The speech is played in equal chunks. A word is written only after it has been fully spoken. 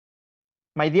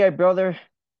My dear brother,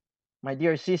 my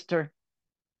dear sister,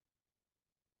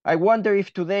 I wonder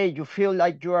if today you feel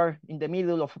like you are in the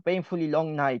middle of a painfully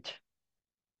long night.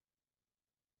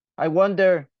 I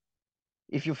wonder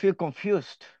if you feel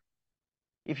confused,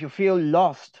 if you feel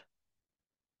lost,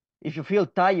 if you feel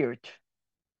tired,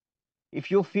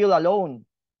 if you feel alone,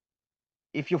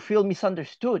 if you feel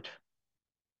misunderstood,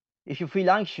 if you feel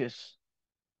anxious,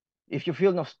 if you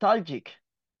feel nostalgic,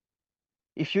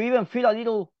 if you even feel a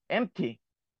little empty,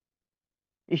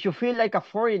 if you feel like a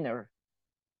foreigner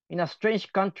in a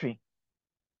strange country,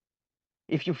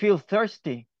 if you feel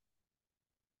thirsty,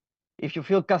 if you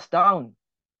feel cast down,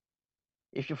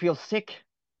 if you feel sick,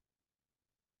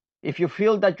 if you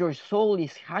feel that your soul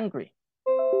is hungry.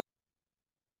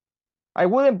 I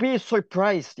wouldn't be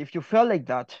surprised if you felt like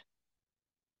that,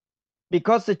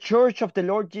 because the Church of the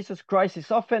Lord Jesus Christ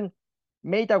is often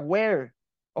made aware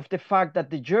of the fact that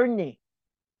the journey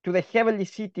to the heavenly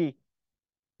city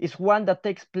is one that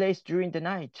takes place during the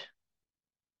night.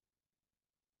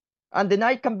 And the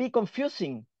night can be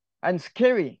confusing and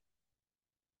scary.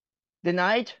 The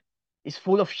night is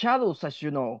full of shadows, as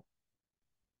you know.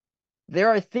 There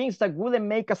are things that wouldn't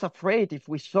make us afraid if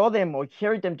we saw them or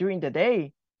heard them during the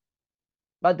day,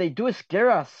 but they do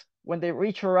scare us when they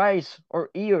reach our eyes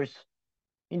or ears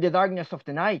in the darkness of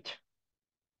the night.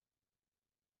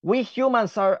 We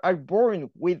humans are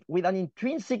born with an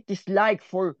intrinsic dislike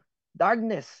for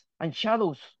darkness and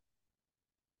shadows.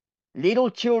 Little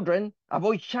children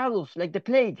avoid shadows like the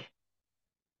plague,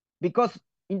 because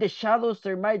in the shadows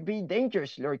there might be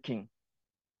dangers lurking.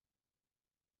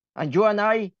 And you and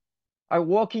I are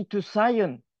walking to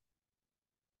Zion,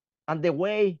 and the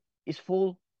way is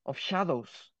full of shadows.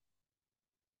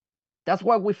 That's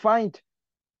what we find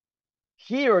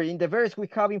here in the verse we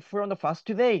have in front of us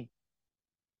today.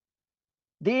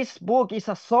 This book is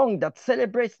a song that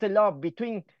celebrates the love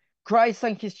between Christ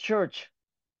and his church.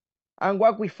 And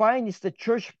what we find is the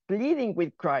church pleading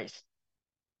with Christ.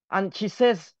 And she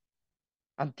says,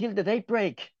 until the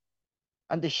daybreak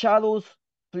and the shadows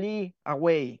flee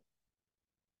away.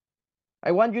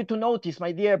 I want you to notice,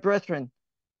 my dear brethren,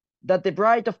 that the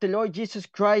bride of the Lord Jesus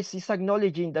Christ is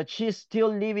acknowledging that she is still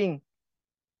living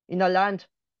in a land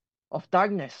of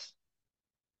darkness.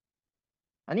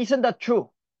 And isn't that true?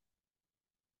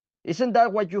 Isn't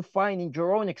that what you find in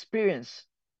your own experience?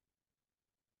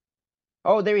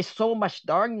 Oh, there is so much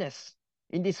darkness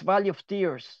in this valley of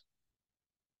tears.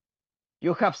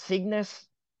 You have sickness,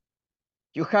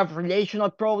 you have relational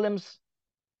problems,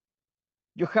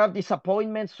 you have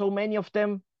disappointments, so many of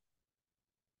them.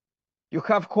 You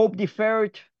have hope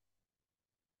deferred.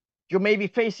 You may be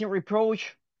facing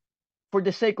reproach for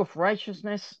the sake of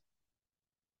righteousness.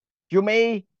 You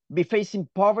may be facing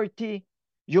poverty.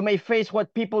 You may face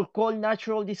what people call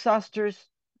natural disasters.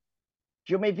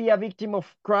 You may be a victim of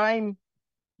crime.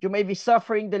 You may be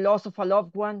suffering the loss of a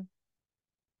loved one.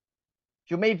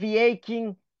 You may be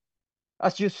aching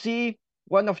as you see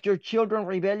one of your children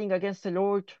rebelling against the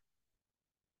Lord.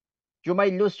 You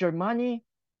might lose your money.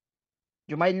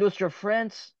 You might lose your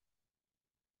friends.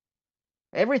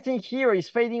 Everything here is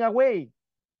fading away,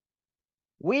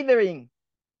 withering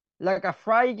like a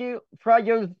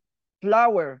fragile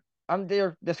flower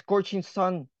under the scorching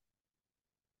sun.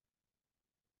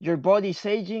 Your body is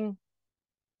aging.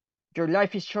 Your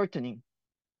life is shortening.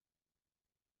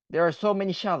 There are so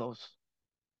many shadows.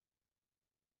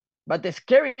 But the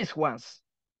scariest ones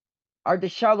are the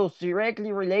shadows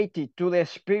directly related to the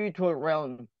spiritual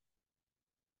realm.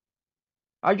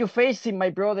 Are you facing, my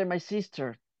brother, my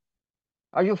sister?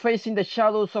 Are you facing the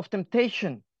shadows of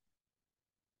temptation?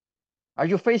 Are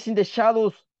you facing the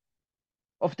shadows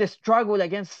of the struggle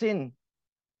against sin?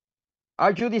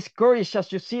 Are you discouraged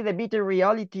as you see the bitter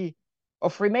reality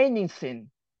of remaining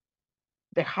sin?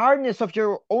 The hardness of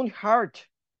your own heart?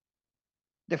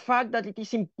 The fact that it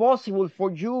is impossible for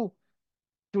you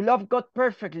to love God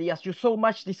perfectly as you so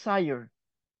much desire?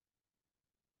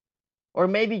 Or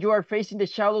maybe you are facing the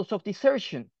shadows of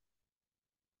desertion.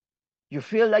 You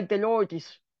feel like the Lord is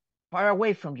far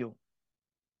away from you.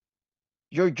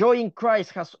 Your joy in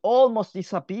Christ has almost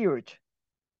disappeared,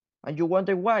 and you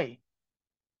wonder why.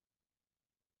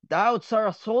 Doubts are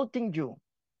assaulting you,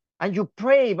 and you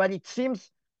pray, but it seems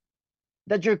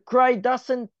that your cry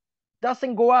doesn't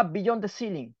go up beyond the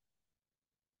ceiling.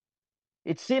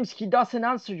 It seems he doesn't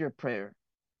answer your prayer.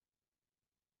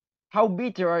 How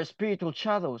bitter are spiritual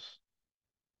shadows.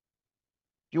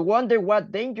 You wonder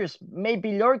what dangers may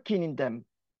be lurking in them.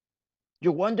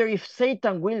 You wonder if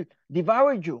Satan will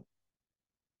devour you.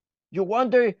 You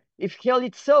wonder if hell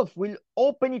itself will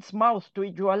open its mouth to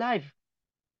eat you alive.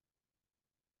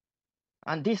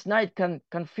 And this night can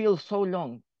feel so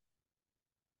long.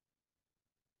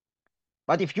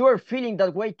 But if you are feeling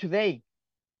that way today,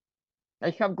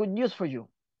 I have good news for you.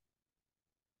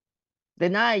 The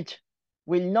night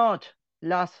will not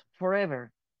last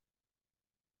forever.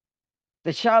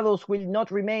 The shadows will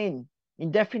not remain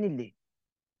indefinitely.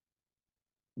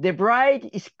 The bride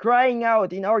is crying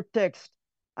out in our text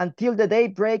until the day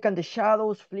break and the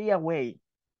shadows flee away.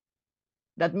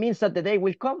 That means that the day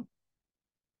will come.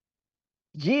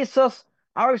 Jesus,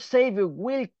 our Savior,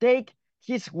 will take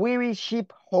his weary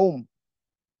sheep home.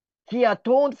 He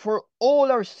atoned for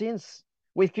all our sins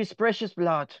with his precious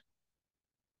blood.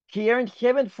 He earned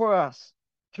heaven for us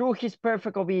through his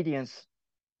perfect obedience.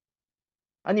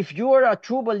 And if you are a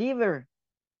true believer,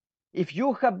 if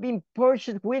you have been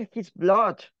purchased with his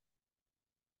blood,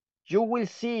 you will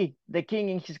see the King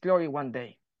in his glory one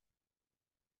day.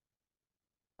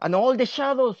 And all the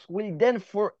shadows will then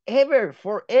forever,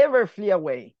 forever flee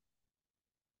away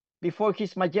before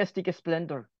his majestic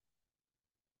splendor.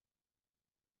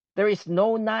 There is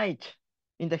no night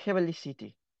in the heavenly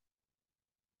city.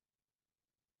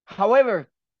 However,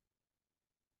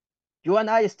 you and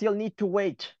I still need to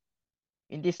wait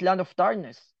in this land of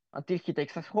darkness until he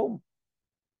takes us home.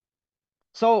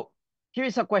 So here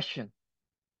is a question.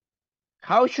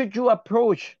 How should you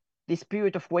approach this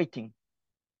period of waiting?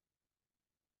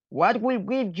 What will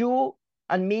give you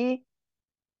and me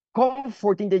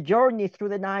comfort in the journey through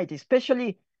the night,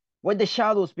 especially when the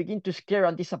shadows begin to scare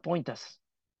and disappoint us?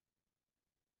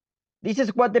 This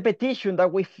is what the petition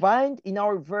that we find in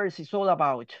our verse is all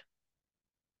about.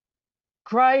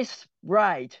 Christ's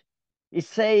bride is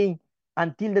saying,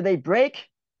 until the day break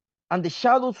and the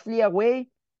shadows flee away,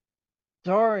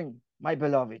 turn, my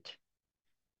beloved,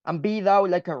 and be thou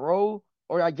like a roe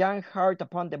or a young hart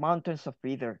upon the mountains of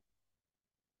Bether.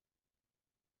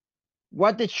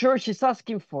 What the church is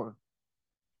asking for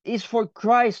is for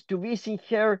Christ to visit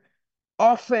her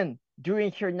often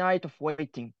during her night of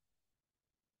waiting.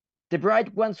 The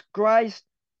bride wants Christ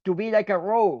to be like a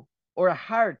roe or a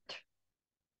hart.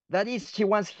 That is, she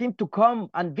wants him to come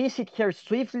and visit her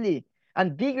swiftly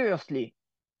and vigorously.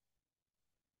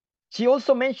 She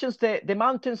also mentions the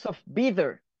mountains of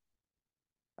Bether.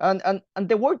 And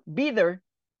the word Bether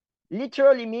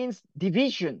literally means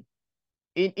division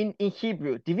in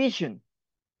Hebrew, division.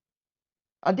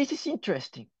 And this is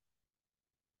interesting.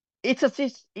 It's as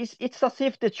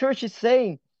if the church is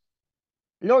saying,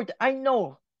 Lord, I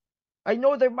know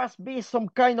there must be some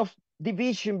kind of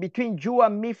division between you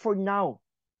and me for now.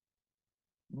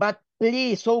 But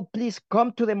please, oh please,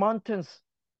 come to the mountains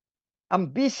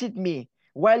and visit me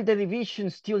while the division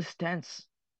still stands.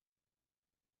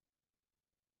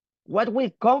 What will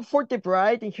comfort the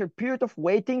bride in her period of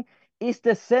waiting is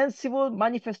the sensible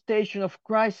manifestation of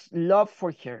Christ's love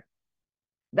for her.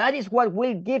 That is what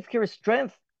will give her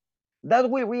strength. That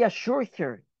will reassure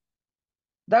her.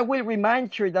 That will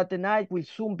remind her that the night will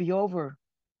soon be over.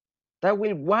 That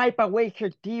will wipe away her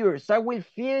tears. That will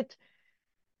feed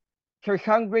her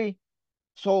hungry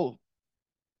soul.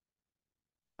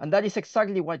 And that is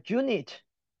exactly what you need.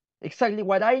 Exactly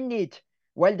what I need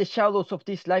while the shadows of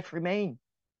this life remain.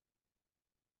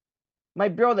 My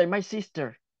brother, my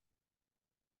sister,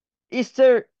 is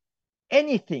there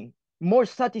anything more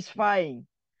satisfying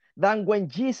than when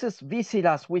Jesus visits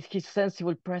us with his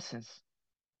sensible presence?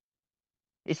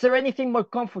 Is there anything more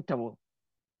comfortable?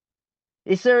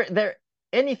 Is there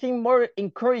anything more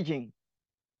encouraging?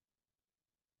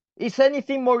 Is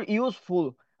anything more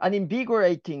useful and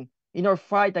invigorating in our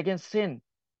fight against sin?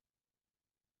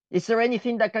 Is there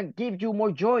anything that can give you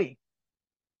more joy?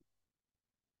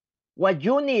 What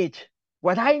you need,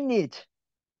 what I need,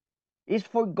 is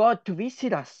for God to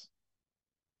visit us.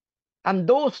 And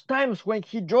those times when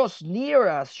he draws near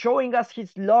us, showing us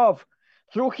his love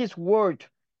through his word,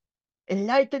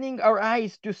 enlightening our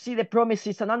eyes to see the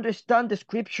promises and understand the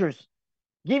scriptures,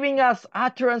 giving us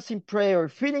utterance in prayer,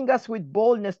 filling us with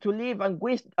boldness to live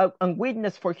and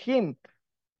witness for him.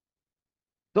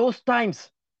 Those times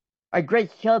are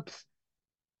great helps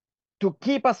to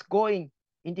keep us going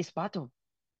in this battle.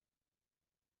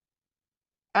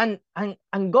 And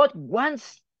God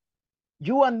wants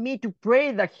you and me to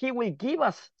pray that he will give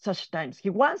us such times. He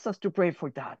wants us to pray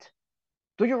for that.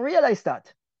 Do you realize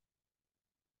that?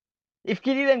 If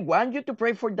he didn't want you to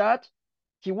pray for that,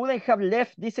 he wouldn't have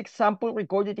left this example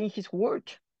recorded in his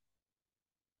word.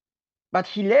 But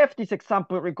he left this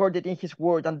example recorded in his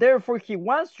word, and therefore he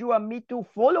wants you and me to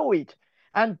follow it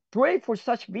and pray for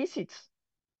such visits.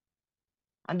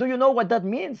 And do you know what that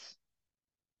means?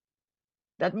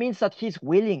 That means that he's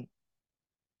willing.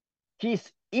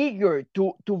 He's eager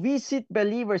to visit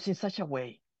believers in such a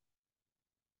way.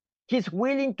 He's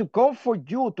willing to comfort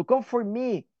you, to comfort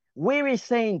me, weary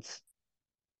saints,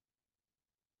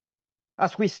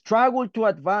 as we struggle to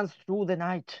advance through the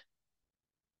night.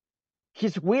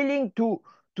 He's willing to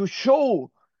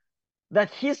show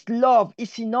that his love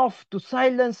is enough to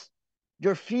silence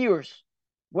your fears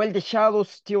while the shadows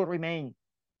still remain.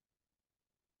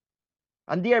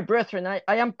 And dear brethren, I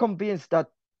am convinced that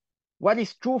what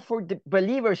is true for the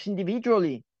believers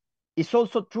individually is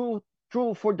also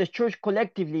true for the church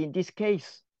collectively in this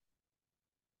case.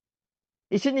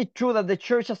 Isn't it true that the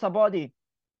church as a body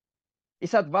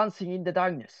is advancing in the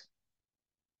darkness?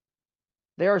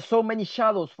 There are so many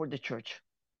shadows for the church.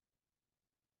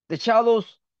 The shadows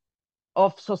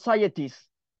of societies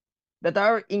that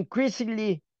are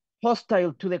increasingly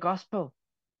hostile to the gospel.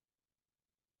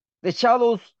 The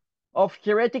shadows of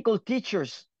heretical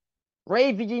teachers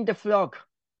ravaging the flock.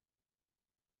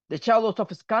 The shadows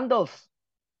of scandals.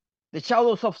 The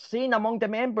shadows of sin among the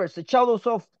members. The shadows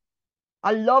of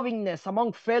unlovingness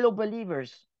among fellow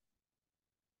believers.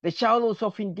 The shadows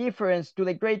of indifference to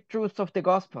the great truths of the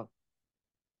gospel.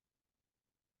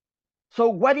 So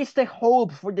what is the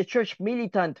hope for the church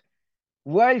militant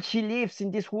while she lives in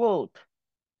this world?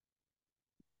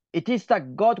 It is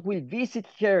that God will visit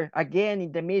her again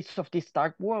in the midst of this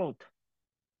dark world.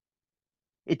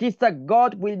 It is that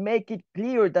God will make it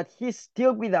clear that He's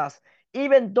still with us,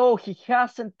 even though He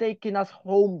hasn't taken us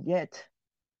home yet.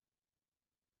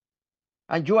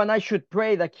 And you and I should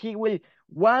pray that He will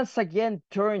once again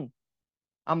turn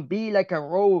and be like a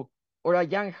roe or a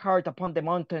young hart upon the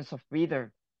mountains of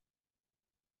Bether.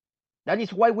 That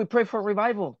is why we pray for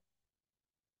revival.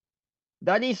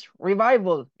 That is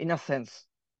revival in a sense.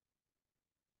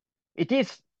 It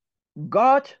is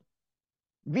God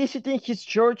visiting His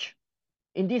church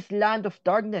in this land of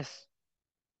darkness,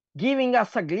 giving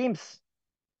us a glimpse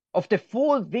of the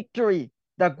full victory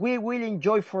that we will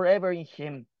enjoy forever in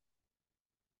Him.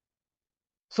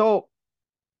 So,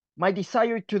 my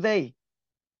desire today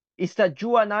is that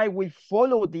you and I will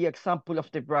follow the example of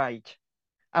the bride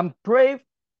and pray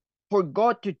for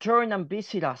God to turn and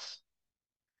visit us,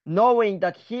 knowing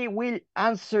that He will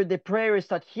answer the prayers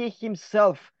that He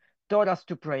Himself taught us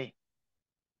to pray.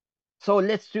 So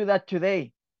let's do that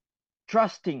today,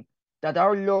 trusting that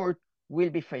our Lord will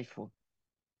be faithful.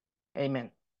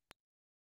 Amen.